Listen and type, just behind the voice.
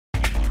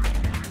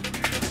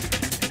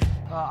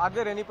Are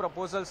there any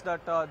proposals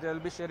that they will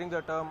be sharing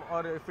the term,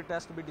 or if it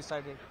has to be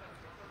decided?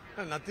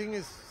 No, nothing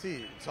is,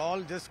 see, it's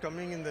all just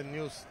coming in the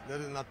news. There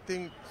is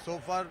nothing, so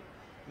far,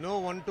 no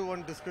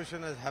one-to-one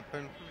discussion has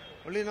happened.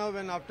 Only now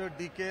when after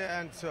DK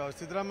and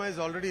Siddaramaiah is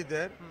already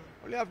there,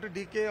 only after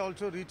DK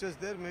also reaches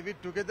there, maybe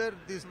together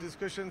these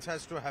discussions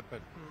has to happen.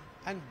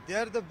 And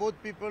there the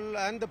both people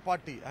and the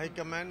party, high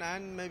command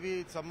and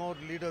maybe some more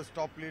leaders,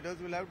 top leaders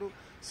will have to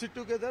sit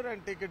together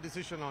and take a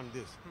decision on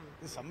this.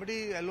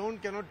 Somebody alone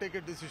cannot take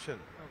a decision.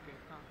 Okay.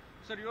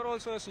 Sir, you are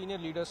also a senior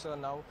leader, sir,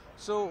 now.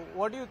 So,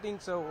 what do you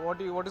think, sir?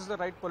 What is the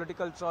right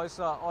political choice,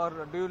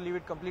 or do you leave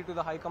it completely to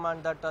the High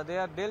Command that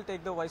they'll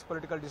take the wise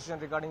political decision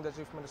regarding the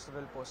chief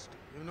ministerial post?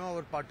 You know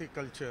our party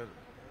culture.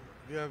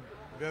 We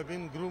have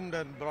been groomed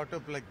and brought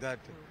up like that.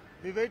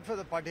 We wait for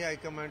the party High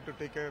Command to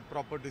take a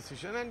proper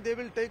decision, and they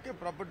will take a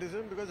proper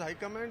decision because High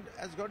Command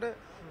has got a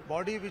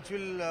body which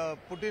will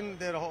put in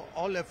their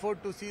all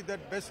effort to see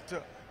that best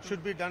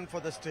should be done for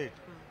the state.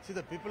 See,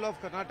 the people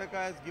of Karnataka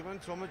has given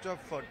so much of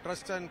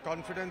trust and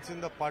confidence in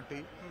the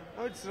party.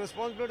 Now it's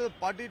responsible to the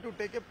party to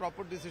take a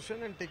proper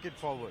decision and take it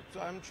forward. So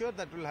I'm sure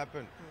that will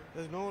happen.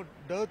 There's no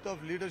dearth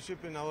of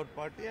leadership in our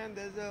party, and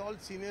there's all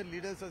senior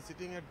leaders are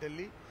sitting at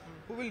Delhi.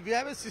 We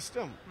have a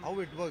system, how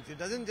it works. It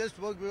doesn't just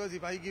work because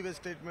if I give a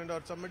statement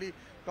or somebody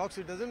talks,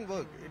 it doesn't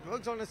work. It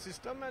works on a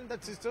system, and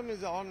that system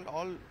is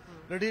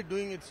already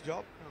doing its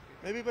job.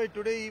 Maybe by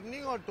today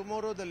evening or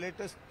tomorrow, the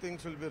latest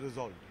things will be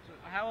resolved.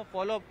 I have a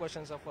follow-up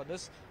question, sir, for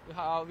this. We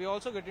are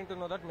also getting to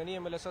know that many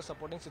MLAs are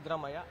supporting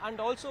Siddaramaiah, and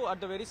also at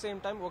the very same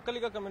time,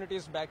 Vokkaliga community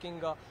is backing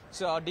DK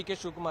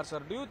Shivakumar, sir.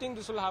 Do you think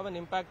this will have an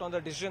impact on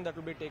the decision that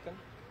will be taken?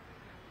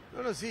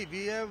 No, see,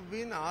 we have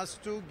been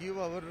asked to give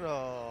our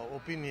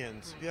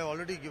opinions. We have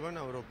already given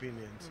our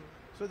opinions.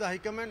 So the High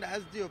Command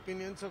has the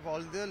opinions of all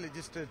the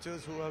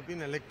legislatures who have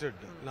been elected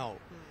now.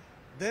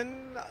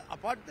 Then,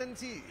 apart then,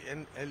 see,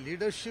 a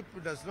leadership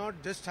does not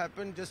just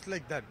happen just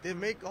like that. They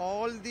make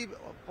all the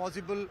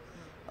possible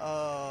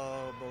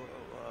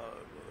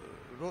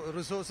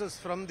resources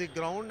from the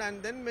ground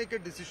and then make a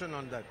decision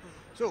on that.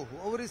 So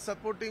whoever is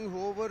supporting,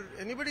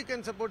 anybody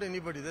can support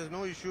anybody. There's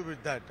no issue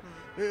with that.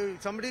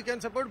 Somebody can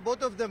support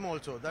both of them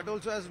also. That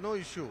also has no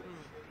issue.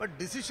 But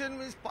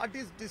decision is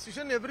party's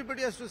decision.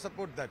 Everybody has to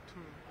support that.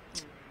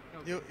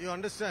 You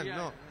understand? Yeah,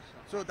 no.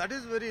 So that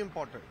is very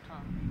important.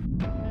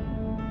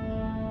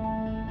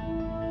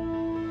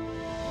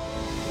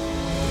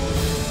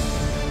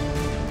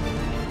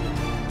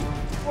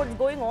 What's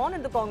going on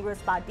in the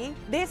Congress party?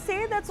 They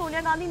say that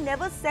Sonia Gandhi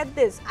never said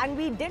this, and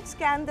we did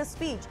scan the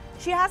speech.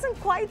 She hasn't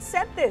quite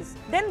said this.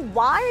 Then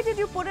why did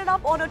you put it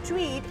up on a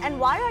tweet, and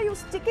why are you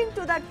sticking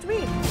to that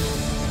tweet?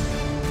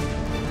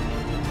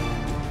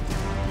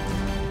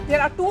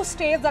 There are two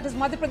states, that is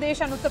Madhya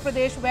Pradesh and Uttar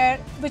Pradesh,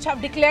 which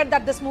have declared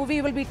that this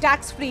movie will be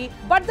tax-free.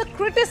 But the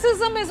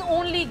criticism is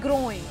only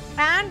growing.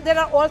 And there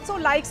are also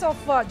likes of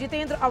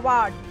Jitendra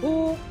Awad,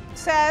 who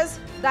says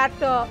that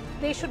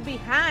they should be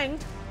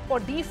hanged for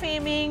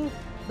defaming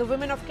the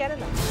women of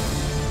Kerala.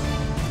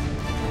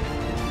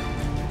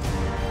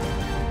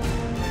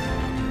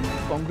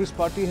 Congress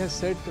party has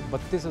said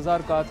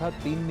 32,000 कहा था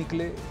 3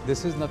 निकले.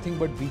 This is nothing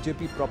but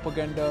BJP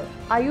propaganda.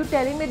 Are you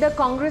telling me the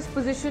Congress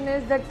position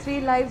is that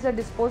 3 lives are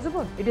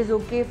disposable? It is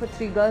okay for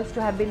 3 girls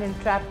to have been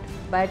entrapped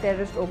by a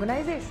terrorist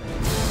organization?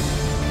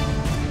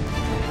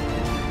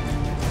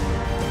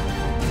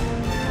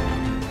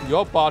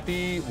 Your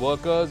party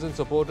workers and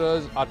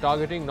supporters are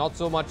targeting not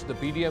so much the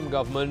PDM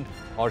government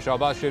or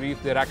Shahbaz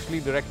Sharif, they're actually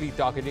directly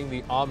targeting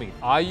the army.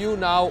 Are you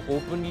now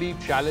openly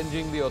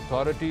challenging the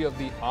authority of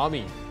the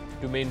army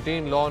to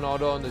maintain law and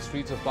order on the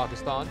streets of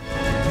Pakistan?